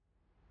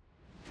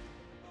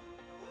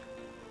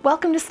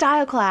Welcome to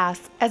Style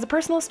Class. As a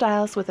personal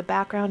stylist with a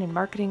background in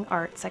marketing,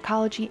 art,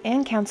 psychology,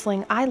 and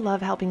counseling, I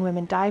love helping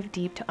women dive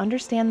deep to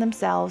understand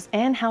themselves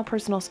and how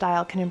personal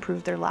style can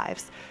improve their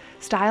lives.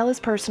 Style is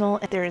personal,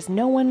 and there is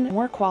no one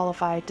more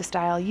qualified to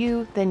style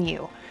you than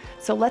you.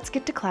 So let's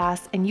get to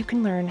class and you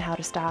can learn how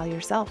to style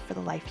yourself for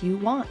the life you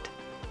want.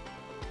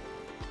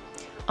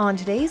 On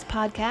today's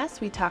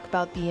podcast, we talk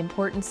about the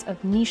importance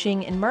of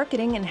niching in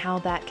marketing and how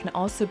that can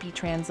also be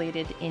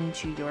translated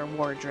into your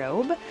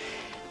wardrobe.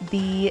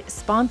 The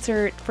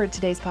sponsor for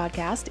today's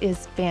podcast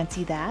is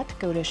Fancy That.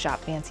 Go to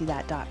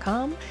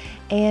shopfancythat.com.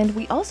 And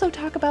we also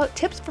talk about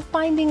tips for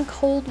finding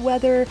cold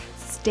weather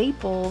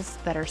staples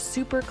that are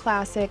super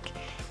classic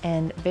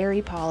and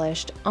very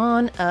polished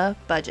on a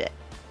budget.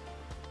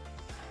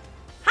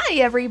 Hi,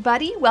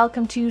 everybody.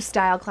 Welcome to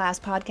Style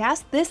Class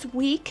Podcast. This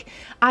week,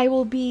 I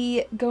will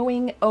be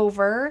going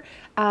over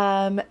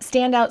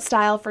Standout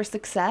Style for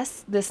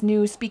Success, this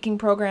new speaking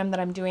program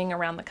that I'm doing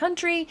around the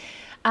country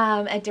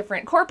at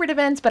different corporate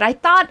events. But I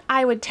thought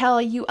I would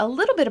tell you a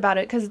little bit about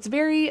it because it's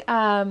very,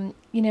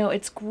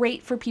 it's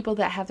great for people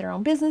that have their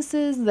own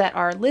businesses that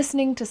are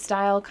listening to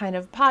style kind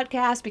of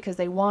podcasts because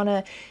they want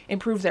to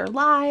improve their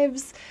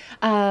lives.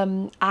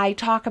 I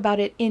talk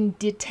about it in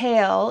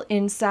detail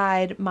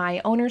inside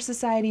my Owner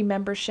Society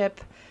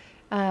membership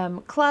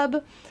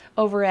club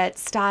over at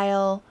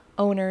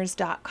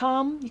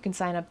styleowners.com. You can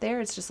sign up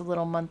there. It's just a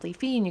little monthly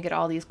fee and you get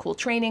all these cool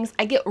trainings.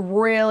 I get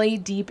really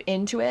deep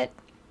into it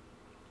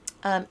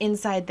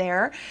inside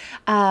there.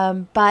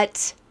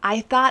 But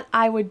I thought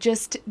I would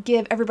just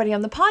give everybody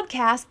on the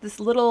podcast this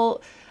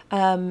little,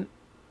 it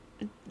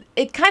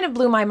kind of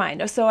blew my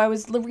mind. So I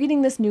was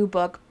reading this new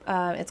book.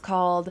 It's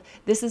called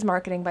This is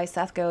Marketing by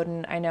Seth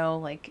Godin. I know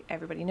like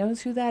everybody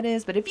knows who that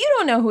is, but if you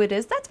don't know who it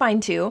is, that's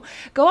fine too.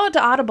 Go out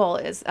to Audible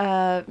is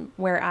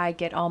where I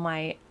get all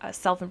my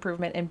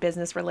self-improvement and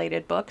business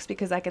related books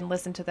because I can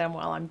listen to them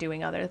while I'm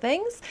doing other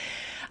things.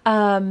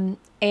 And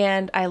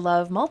I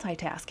love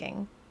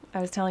multitasking. I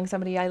was telling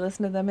somebody I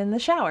listen to them in the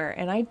shower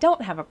and I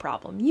don't have a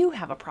problem. You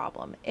have a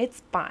problem.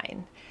 It's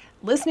fine.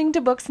 Listening to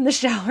books in the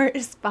shower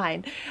is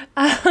fine.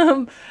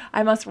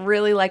 I must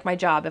really like my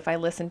job if I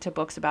listen to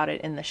books about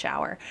it in the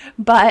shower.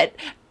 But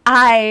so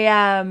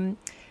I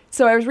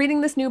was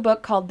reading this new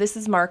book called This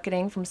is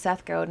Marketing from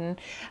Seth Godin.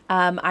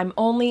 I'm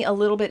only a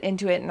little bit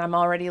into it and I'm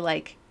already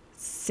like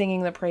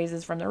singing the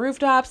praises from the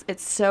rooftops.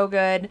 It's so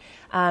good.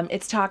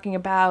 It's talking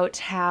about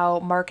how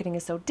marketing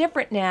is so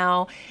different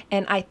now.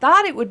 And I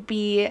thought it would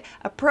be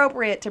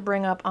appropriate to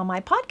bring up on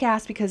my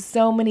podcast because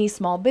so many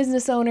small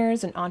business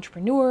owners and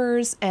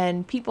entrepreneurs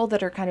and people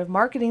that are kind of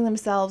marketing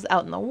themselves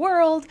out in the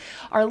world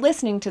are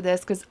listening to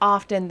this because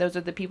often those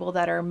are the people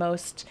that are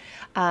most,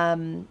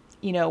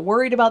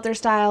 worried about their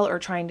style or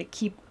trying to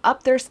keep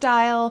up their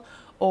style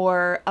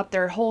or up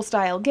their whole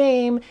style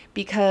game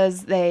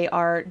because they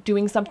are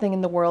doing something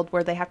in the world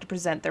where they have to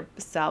present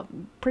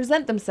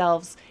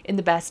themselves in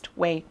the best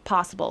way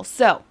possible.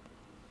 So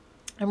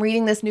I'm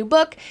reading this new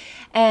book,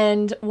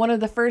 and one of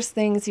the first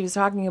things he was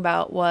talking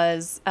about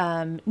was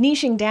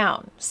niching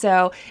down.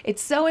 So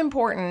it's so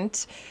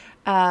important,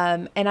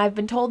 and I've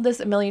been told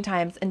this a million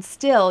times, and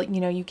still,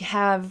 you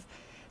have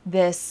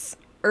this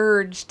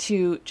urge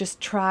to just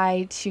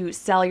try to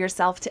sell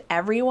yourself to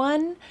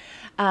everyone.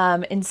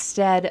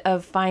 Instead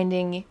of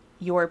finding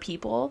your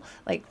people,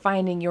 like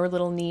finding your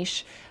little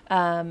niche.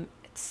 It's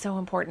so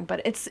important,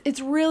 but it's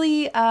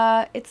really,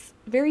 it's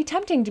very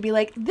tempting to be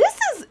like, this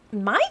is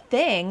my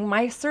thing,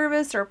 my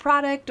service or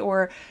product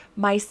or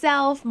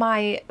myself,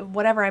 my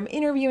whatever I'm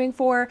interviewing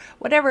for,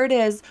 whatever it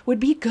is, would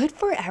be good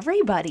for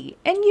everybody.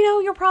 And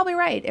you're probably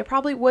right. It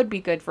probably would be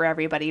good for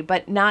everybody,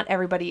 but not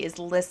everybody is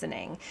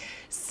listening.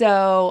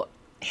 So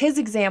his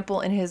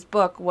example in his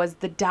book was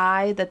the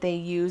dye that they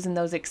use in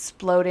those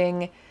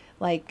exploding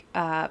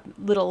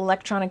little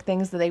electronic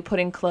things that they put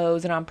in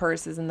clothes and on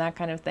purses and that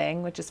kind of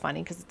thing, which is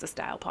funny because it's a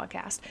style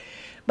podcast.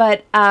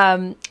 But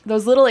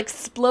those little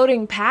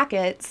exploding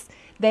packets,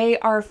 they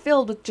are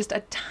filled with just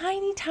a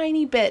tiny,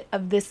 tiny bit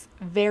of this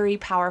very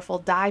powerful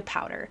dye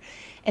powder.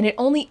 And it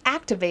only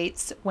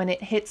activates when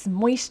it hits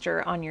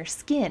moisture on your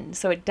skin.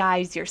 So it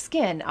dyes your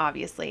skin,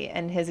 obviously.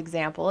 And his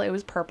example, it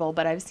was purple,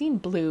 but I've seen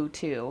blue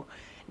too.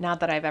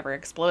 Not that I've ever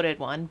exploded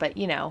one, but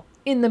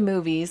in the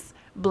movies,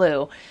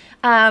 blue.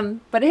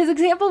 But his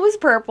example was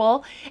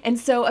purple. And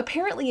so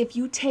apparently if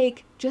you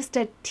take just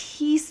a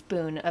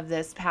teaspoon of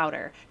this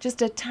powder,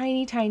 just a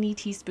tiny, tiny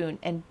teaspoon,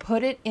 and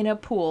put it in a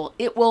pool,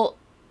 it will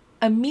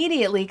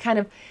immediately kind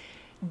of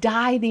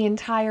dye the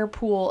entire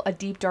pool a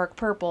deep, dark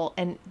purple.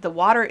 And the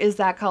water is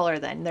that color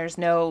then. There's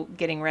no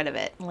getting rid of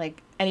it.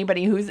 Like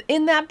anybody who's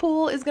in that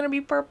pool is going to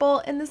be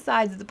purple and the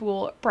sides of the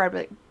pool are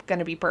probably going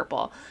to be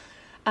purple.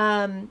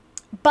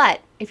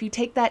 But if you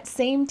take that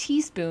same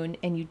teaspoon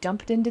and you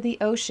dump it into the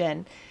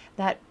ocean,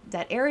 that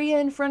area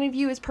in front of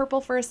you is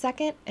purple for a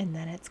second and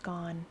then it's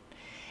gone.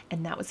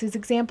 And that was his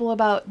example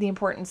about the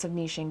importance of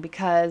niching,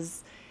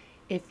 because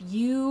if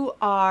you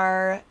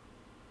are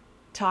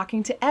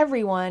talking to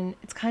everyone,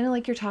 it's kind of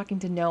like you're talking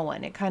to no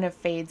one. It kind of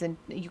fades and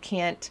you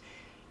can't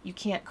You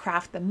can't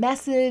craft the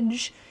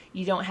message.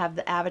 You don't have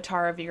the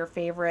avatar of your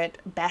favorite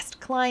best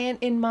client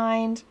in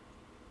mind.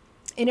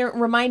 And it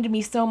reminded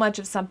me so much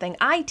of something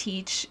I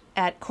teach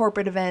at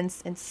corporate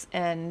events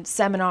and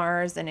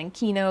seminars and in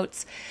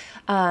keynotes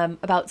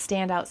about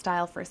standout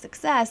style for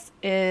success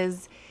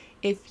is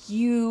if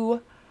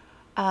you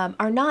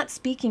are not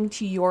speaking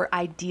to your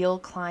ideal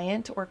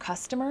client or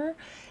customer,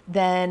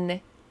 then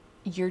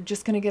you're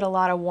just going to get a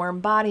lot of warm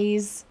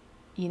bodies.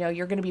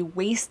 You're going to be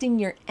wasting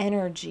your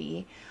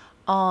energy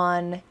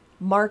on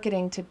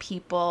marketing to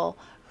people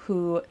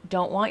who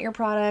don't want your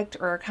product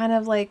or are kind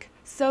of like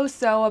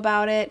so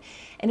about it.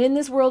 And in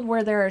this world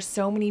where there are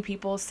so many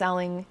people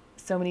selling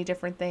so many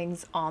different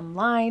things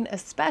online,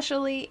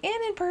 especially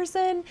and in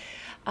person,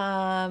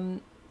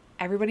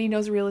 everybody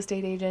knows a real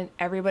estate agent.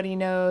 Everybody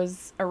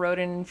knows a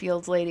Roden and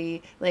Fields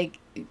lady. Like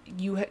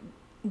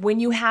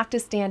when you have to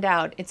stand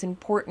out, it's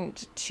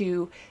important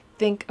to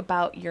think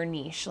about your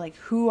niche. Like,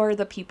 who are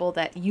the people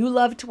that you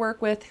love to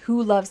work with?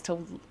 Who loves to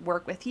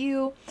work with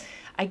you?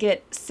 I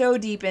get so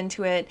deep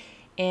into it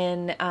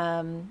in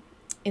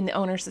the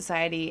Owner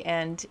Society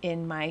and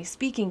in my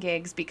speaking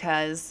gigs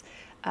because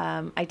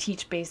I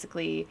teach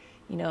basically,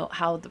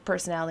 how the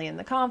personality and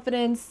the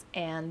confidence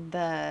and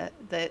the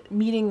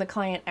meeting the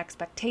client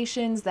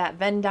expectations, that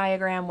Venn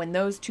diagram, when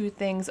those two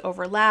things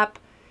overlap,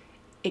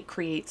 it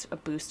creates a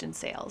boost in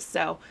sales.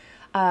 So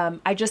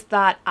I just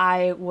thought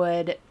I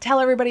would tell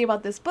everybody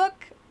about this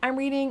book I'm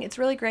reading. It's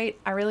really great.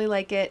 I really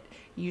like it.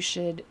 You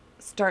should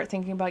start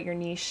thinking about your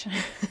niche.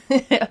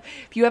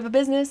 If you have a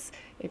business,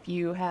 if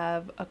you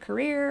have a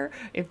career,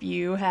 if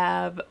you're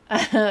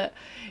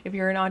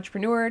an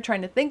entrepreneur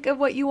trying to think of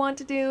what you want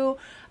to do,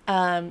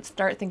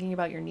 start thinking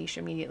about your niche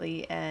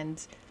immediately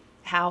and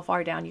how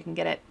far down you can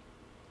get it.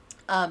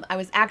 I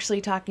was actually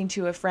talking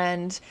to a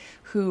friend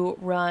who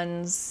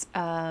runs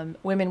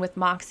Women with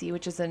Moxie,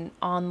 which is an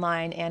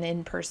online and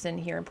in-person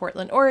here in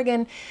Portland,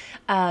 Oregon,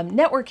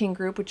 networking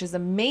group, which is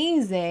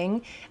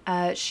amazing.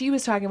 She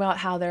was talking about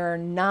how there are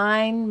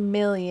 9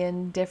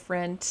 million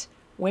different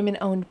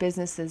women-owned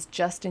businesses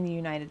just in the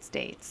United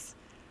States.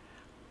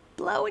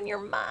 Blowing your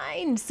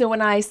mind. So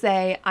when I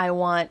say I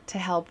want to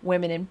help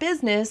women in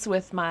business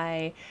with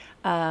my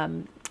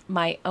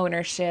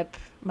ownership,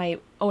 my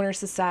Owner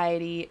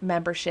Society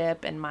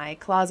membership, and my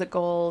Closet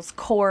Goals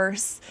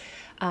course,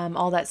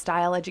 all that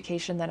style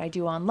education that I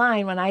do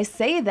online, when I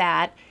say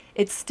that,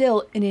 it's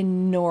still an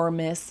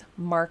enormous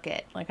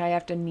market. Like, I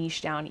have to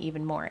niche down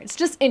even more. It's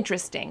just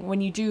interesting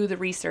when you do the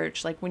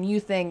research, like when you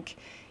think,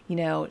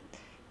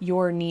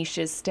 your niche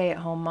is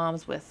stay-at-home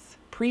moms with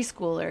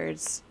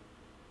preschoolers.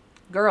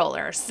 Girl,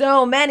 there are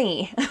so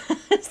many.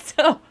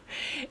 So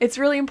it's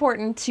really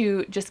important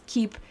to just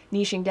keep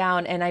niching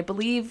down. And I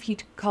believe he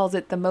calls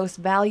it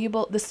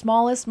the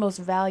smallest, most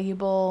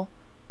valuable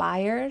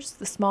buyers,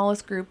 the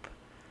smallest group.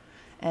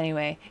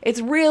 Anyway,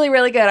 it's really,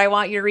 really good. I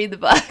want you to read the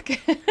book.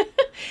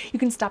 You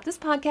can stop this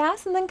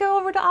podcast and then go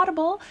over to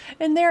Audible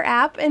and their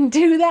app and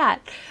do that.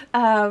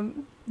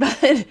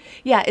 But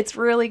yeah, it's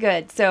really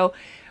good. So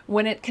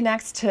when it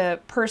connects to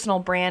personal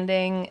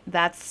branding,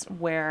 that's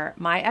where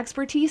my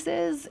expertise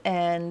is,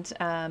 and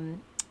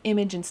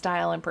image and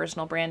style and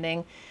personal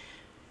branding.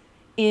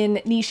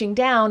 In niching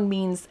down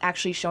means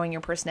actually showing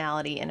your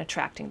personality and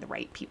attracting the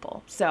right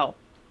people. So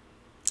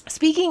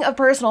speaking of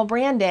personal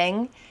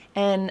branding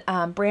and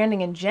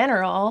branding in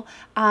general,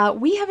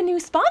 we have a new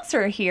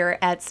sponsor here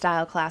at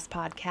Style Class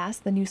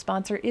Podcast. The new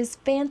sponsor is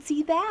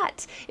Fancy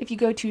That. If you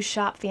go to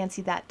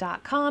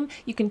shopfancythat.com,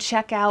 you can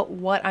check out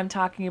what I'm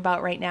talking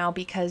about right now,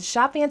 because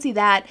Shop Fancy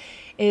That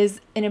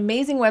is an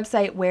amazing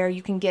website where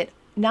you can get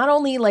not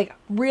only like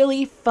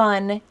really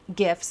fun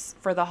gifts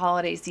for the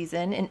holiday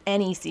season and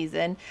any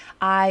season.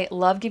 I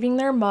love giving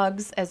their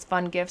mugs as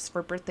fun gifts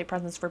for birthday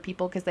presents for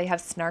people because they have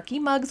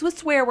snarky mugs with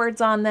swear words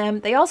on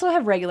them. They also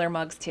have regular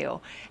mugs too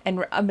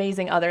and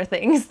amazing other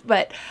things,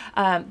 but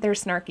their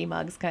snarky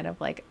mugs kind of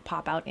like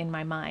pop out in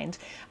my mind.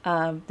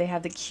 They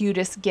have the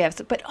cutest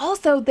gifts, but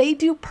also they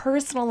do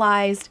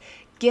personalized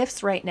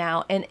gifts right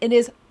now, and it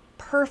is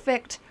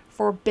perfect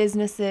for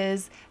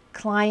businesses,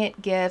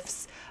 client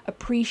gifts,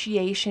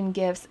 appreciation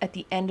gifts at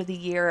the end of the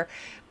year.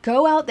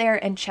 Go out there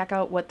and check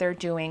out what they're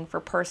doing for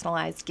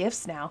personalized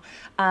gifts now.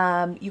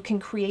 You can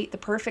create the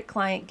perfect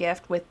client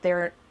gift with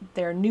their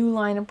new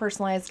line of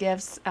personalized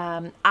gifts.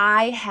 I'll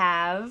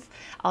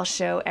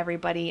show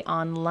everybody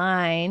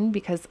online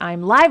because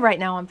I'm live right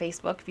now on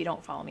Facebook. If you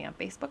don't follow me on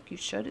Facebook, you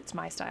should. It's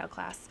my style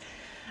class.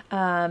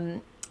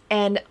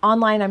 And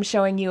online, I'm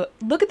showing you,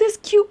 look at this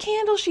cute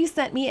candle she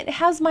sent me. It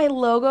has my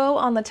logo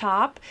on the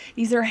top.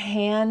 These are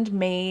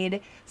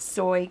handmade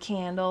soy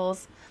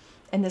candles.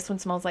 And this one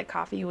smells like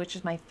coffee, which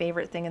is my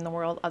favorite thing in the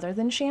world other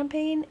than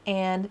champagne.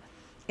 And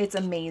it's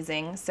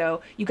amazing.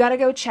 So you got to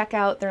go check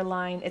out their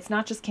line. It's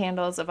not just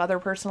candles, of other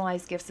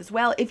personalized gifts as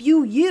well. If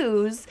you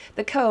use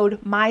the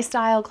code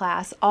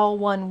MyStyleClass, all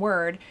one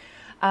word,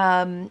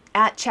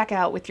 at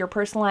checkout with your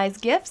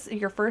personalized gifts,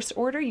 your first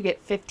order, you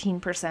get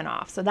 15%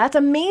 off. So that's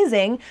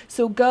amazing.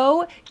 So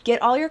go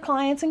get all your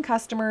clients and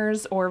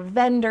customers or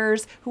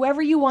vendors,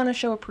 whoever you want to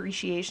show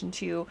appreciation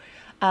to,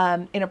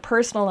 in a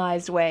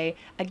personalized way,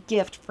 a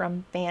gift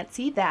from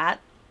Fancy That,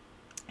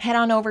 head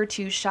on over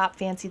to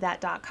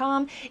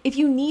shopfancythat.com. If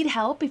you need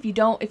help, if you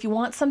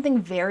want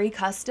something very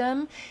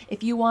custom,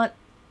 if you want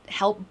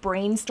help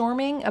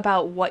brainstorming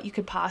about what you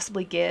could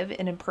possibly give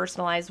in a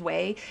personalized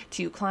way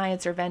to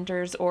clients or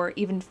vendors or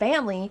even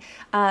family,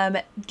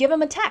 give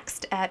them a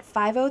text at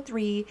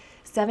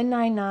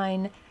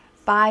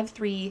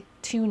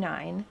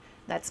 503-799-5329.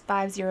 That's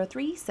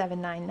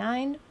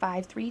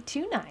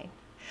 503-799-5329.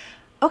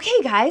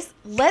 Okay, guys,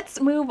 let's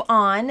move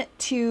on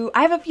to,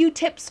 I have a few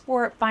tips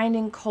for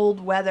finding cold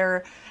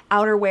weather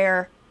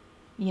outerwear,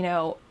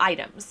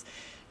 items.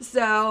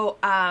 So,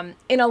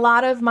 in a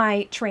lot of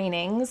my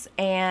trainings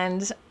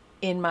and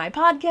in my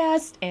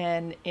podcast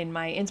and in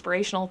my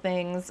inspirational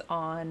things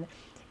on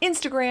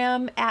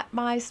Instagram at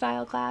My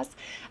Style Class,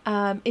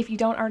 if you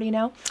don't already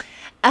know,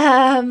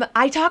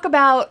 I talk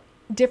about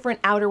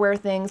different outerwear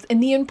things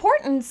and the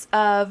importance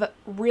of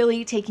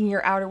really taking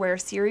your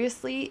outerwear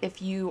seriously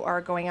if you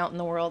are going out in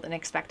the world and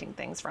expecting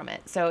things from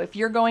it. So if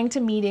you're going to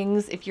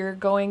meetings, if you're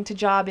going to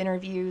job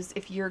interviews,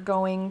 if you're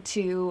going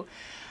to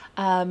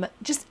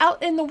just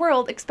out in the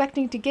world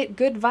expecting to get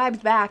good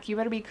vibes back, you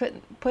better be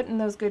putting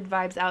those good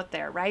vibes out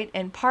there, right?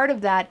 And part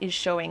of that is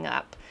showing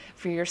up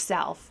for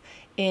yourself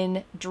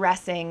in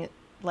dressing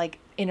like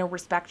in a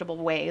respectable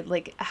way.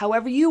 Like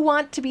however you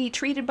want to be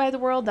treated by the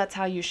world, that's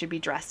how you should be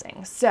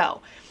dressing.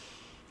 So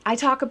I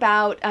talk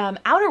about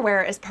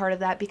outerwear as part of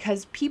that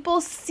because people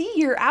see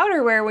your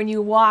outerwear when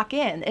you walk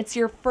in. It's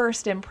your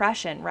first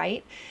impression,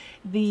 right?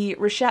 The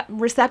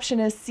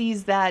receptionist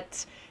sees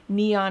that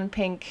neon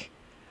pink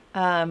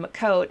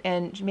coat,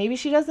 and maybe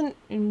she doesn't,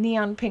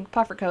 neon pink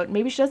puffer coat,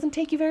 maybe she doesn't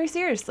take you very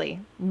seriously.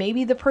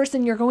 Maybe the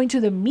person you're going to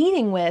the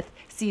meeting with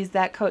sees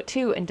that coat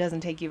too and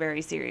doesn't take you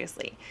very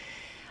seriously.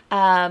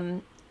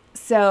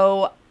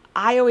 So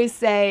I always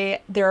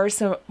say there are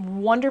some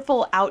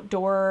wonderful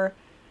outerwear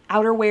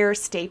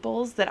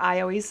staples that I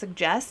always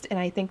suggest, and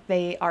I think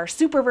they are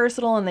super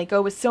versatile and they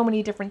go with so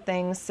many different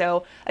things.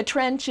 So a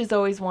trench is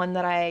always one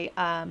that I,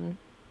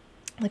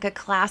 like a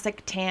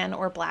classic tan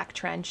or black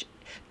trench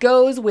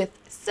goes with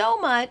so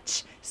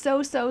much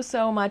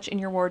in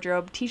your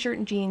wardrobe. T-shirt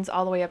and jeans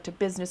all the way up to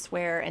business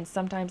wear, and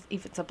sometimes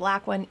if it's a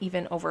black one,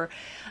 even over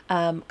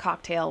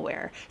cocktail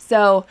wear.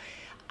 So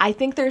I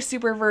think they're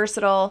super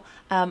versatile.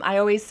 I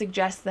always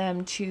suggest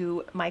them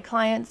to my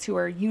clients who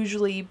are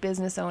usually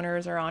business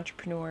owners or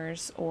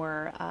entrepreneurs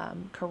or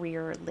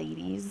career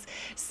ladies.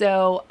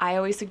 So I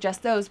always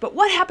suggest those. But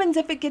what happens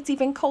if it gets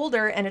even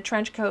colder and a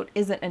trench coat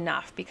isn't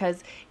enough?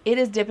 Because it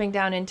is dipping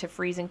down into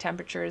freezing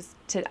temperatures.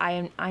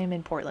 I am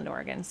in Portland,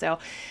 Oregon. So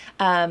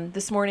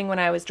this morning when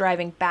I was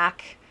driving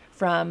back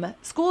from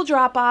school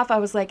drop off, I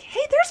was like,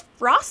 hey, there's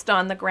frost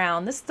on the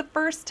ground. This is the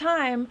first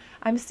time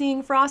I'm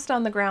seeing frost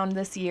on the ground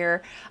this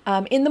year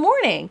in the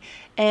morning.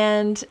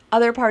 And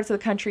other parts of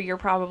the country, you're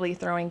probably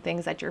throwing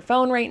things at your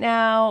phone right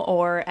now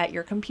or at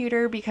your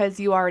computer because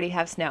you already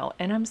have snow.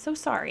 And I'm so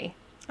sorry.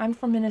 I'm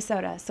from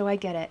Minnesota, so I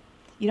get it.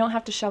 You don't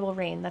have to shovel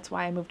rain. That's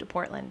why I moved to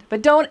Portland.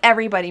 But don't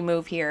everybody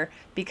move here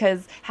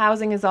because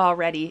housing is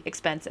already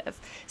expensive.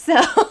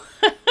 So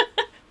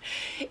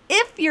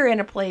if you're in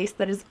a place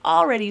that is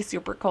already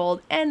super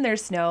cold and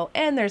there's snow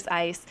and there's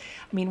ice,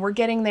 I mean, we're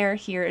getting there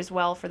here as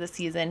well for the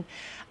season.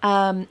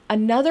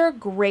 Another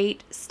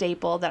great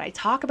staple that I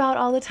talk about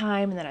all the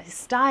time and that I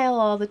style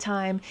all the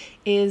time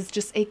is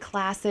just a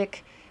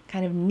classic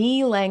kind of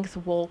knee-length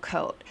wool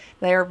coat.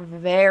 They're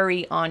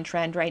very on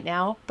trend right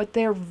now, but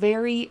they're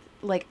very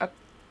like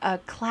a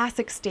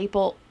classic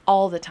staple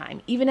all the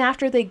time, even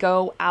after they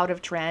go out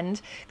of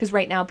trend, because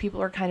right now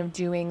people are kind of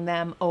doing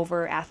them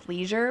over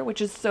athleisure, which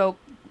is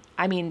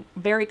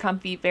very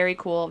comfy, very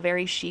cool,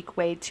 very chic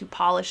way to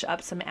polish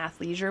up some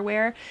athleisure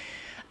wear.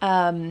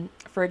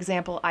 For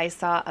example, I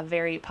saw a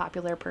very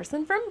popular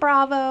person from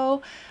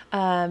Bravo.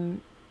 I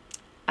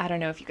don't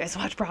know if you guys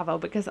watch Bravo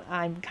because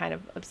I'm kind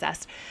of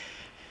obsessed.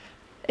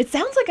 It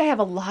sounds like I have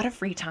a lot of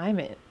free time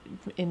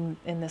in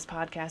this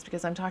podcast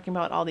because I'm talking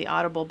about all the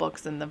Audible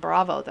books and the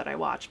Bravo that I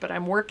watch, but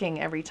I'm working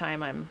every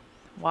time I'm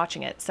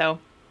watching it. So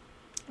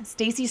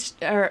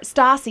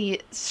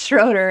Stassi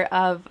Schroeder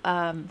of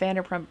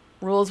Vanderpump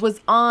Rules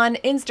was on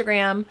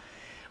Instagram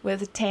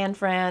with Tan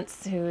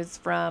France, who's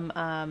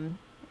from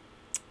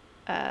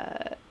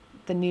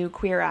the new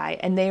Queer Eye,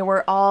 and they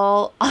were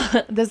all,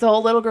 this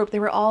whole little group, they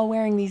were all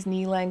wearing these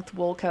knee-length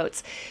wool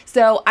coats.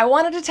 So I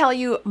wanted to tell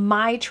you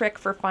my trick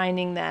for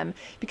finding them,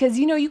 because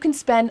you can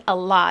spend a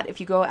lot if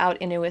you go out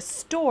into a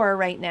store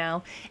right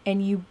now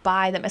and you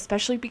buy them,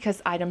 especially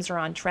because items are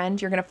on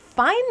trend. You're going to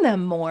find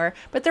them more,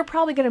 but they're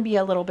probably going to be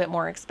a little bit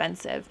more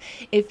expensive.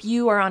 If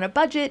you are on a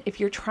budget, if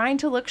you're trying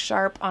to look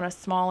sharp on a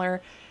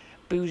smaller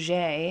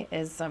budget,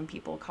 as some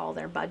people call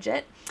their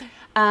budget,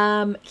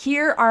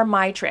 here are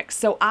my tricks.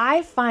 So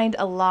I find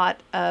a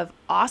lot of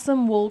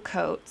awesome wool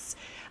coats,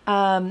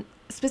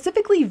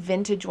 specifically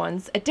vintage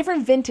ones at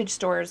different vintage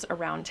stores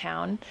around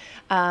town.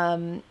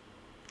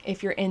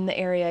 If you're in the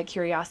area,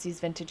 Curiosity's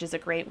Vintage is a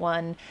great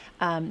one.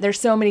 There's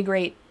so many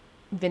great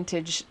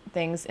vintage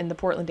things in the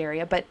Portland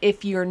area. But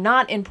if you're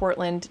not in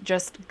Portland,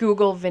 just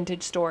Google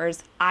vintage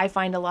stores. I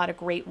find a lot of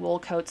great wool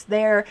coats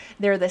there.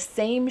 They're the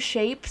same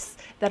shapes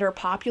that are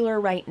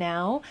popular right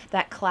now,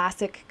 that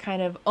classic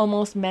kind of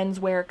almost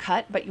menswear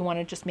cut, but you want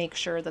to just make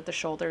sure that the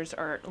shoulders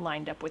are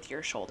lined up with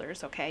your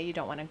shoulders, okay? You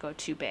don't want to go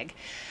too big.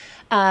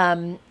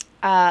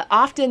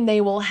 Often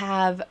they will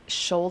have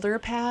shoulder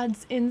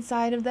pads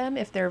inside of them.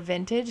 If they're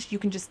vintage, you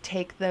can just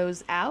take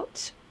those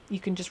out. You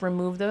can just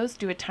remove those,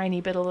 do a tiny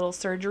bit of little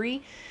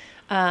surgery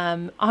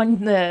on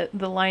the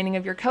lining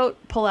of your coat,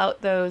 pull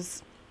out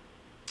those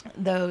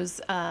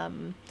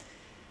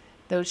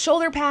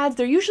shoulder pads.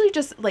 They're usually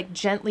just like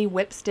gently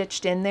whip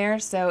stitched in there,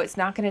 so it's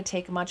not going to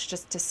take much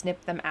just to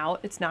snip them out.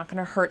 It's not going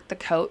to hurt the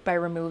coat by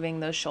removing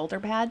those shoulder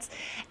pads.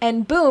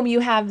 And boom, you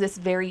have this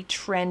very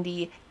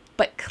trendy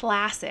but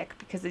classic,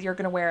 because you're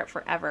going to wear it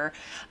forever,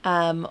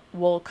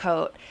 wool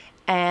coat.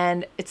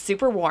 And it's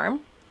super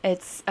warm.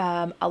 It's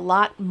a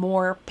lot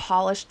more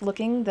polished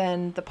looking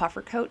than the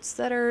puffer coats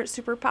that are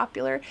super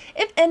popular.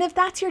 If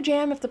that's your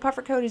jam, if the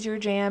puffer coat is your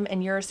jam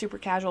and you're a super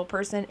casual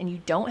person and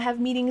you don't have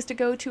meetings to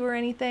go to or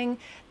anything,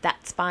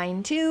 that's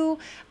fine too.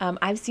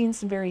 I've seen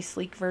some very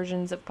sleek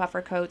versions of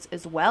puffer coats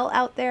as well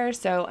out there,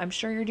 so I'm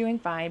sure you're doing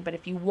fine. But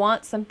if you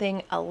want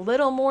something a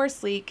little more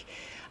sleek,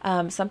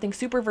 something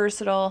super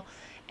versatile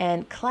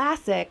and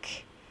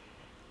classic,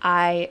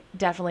 I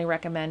definitely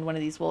recommend one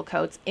of these wool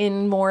coats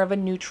in more of a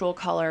neutral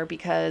color,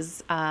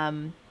 because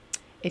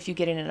if you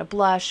get it in a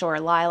blush or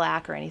a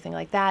lilac or anything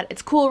like that,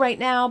 it's cool right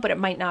now, but it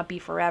might not be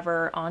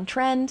forever on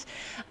trend.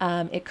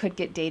 It could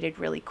get dated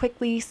really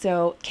quickly.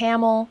 So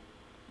camel,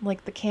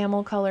 like the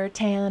camel color,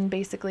 tan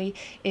basically,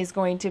 is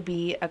going to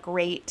be a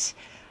great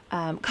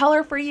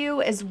color for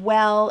you, as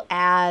well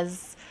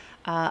as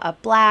a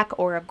black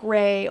or a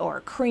gray or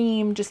a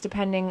cream, just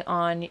depending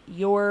on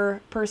your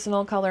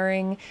personal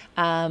coloring.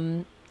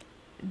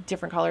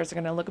 Different colors are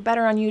going to look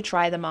better on you.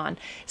 Try them on.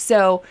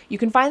 So you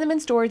can find them in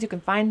stores. You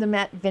can find them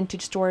at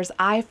vintage stores.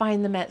 I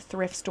find them at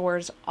thrift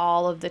stores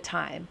all of the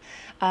time.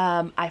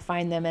 I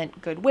find them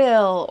at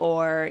Goodwill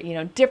or,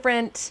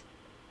 different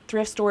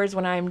thrift stores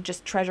when I'm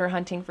just treasure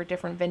hunting for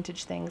different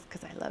vintage things,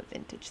 because I love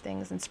vintage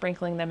things and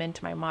sprinkling them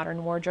into my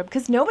modern wardrobe,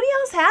 because nobody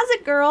else has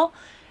it, girl.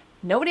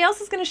 Nobody else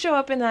is going to show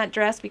up in that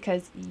dress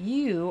because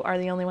you are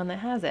the only one that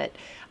has it.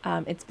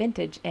 It's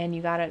vintage and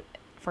you got it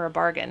for a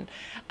bargain.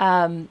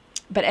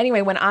 But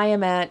anyway, when I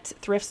am at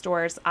thrift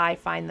stores, I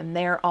find them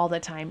there all the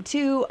time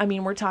too. I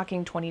mean, we're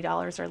talking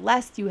 $20 or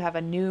less. You have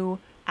a new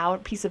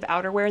piece of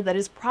outerwear that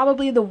is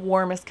probably the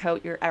warmest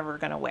coat you're ever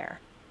going to wear.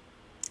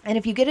 And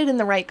if you get it in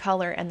the right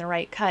color and the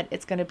right cut,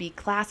 it's going to be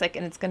classic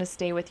and it's going to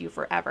stay with you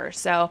forever.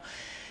 So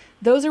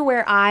those are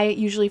where I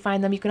usually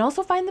find them. You can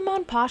also find them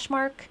on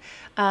Poshmark,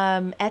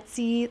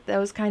 Etsy,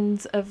 those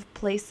kinds of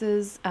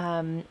places,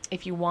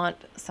 if you want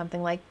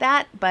something like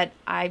that. But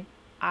I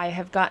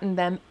have gotten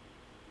them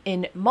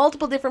in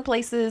multiple different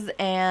places,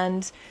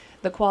 and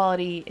the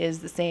quality is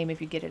the same if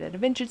you get it at a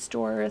vintage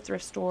store, a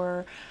thrift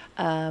store,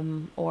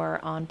 or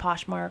on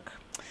Poshmark.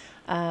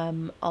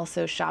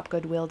 Also,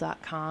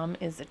 shopgoodwill.com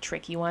is a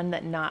tricky one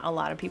that not a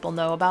lot of people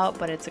know about,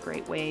 but it's a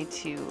great way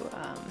to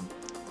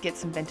get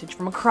some vintage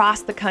from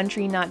across the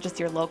country, not just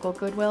your local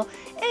Goodwill.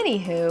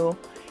 Anywho,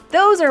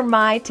 those are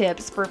my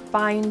tips for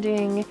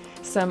finding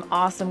some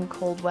awesome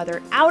cold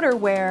weather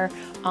outerwear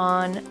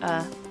on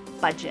a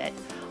budget.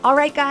 All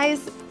right, guys,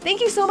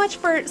 thank you so much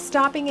for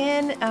stopping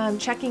in,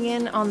 checking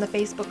in on the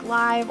Facebook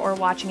Live, or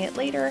watching it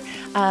later,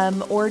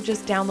 or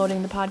just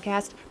downloading the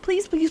podcast.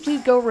 Please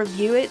go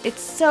review it.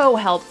 It's so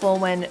helpful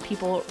when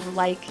people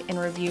like and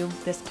review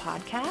this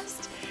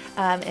podcast,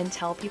 and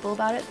tell people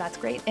about it. That's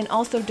great. And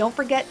also, don't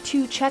forget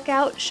to check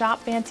out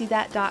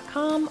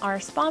shopfancythat.com, our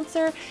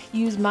sponsor.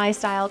 Use My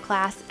Style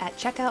Class at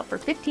checkout for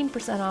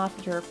 15%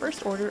 off your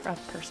first order of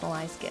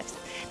personalized gifts.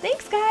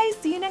 Thanks, guys.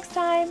 See you next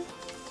time.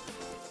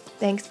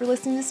 Thanks for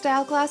listening to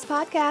Style Class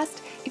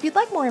Podcast. If you'd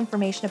like more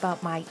information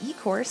about my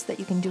e-course that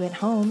you can do at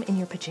home in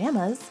your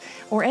pajamas,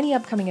 or any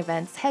upcoming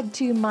events, head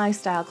to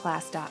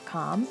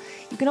mystyleclass.com.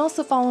 You can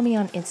also follow me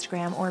on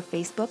Instagram or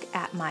Facebook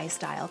at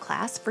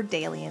mystyleclass for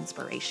daily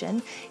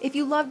inspiration. If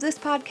you love this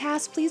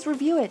podcast, please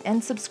review it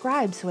and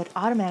subscribe so it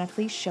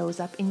automatically shows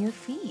up in your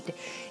feed.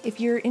 If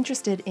you're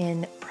interested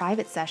in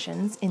private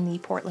sessions in the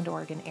Portland,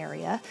 Oregon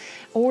area,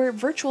 or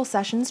virtual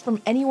sessions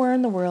from anywhere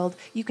in the world,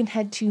 you can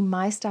head to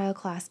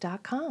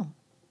mystyleclass.com.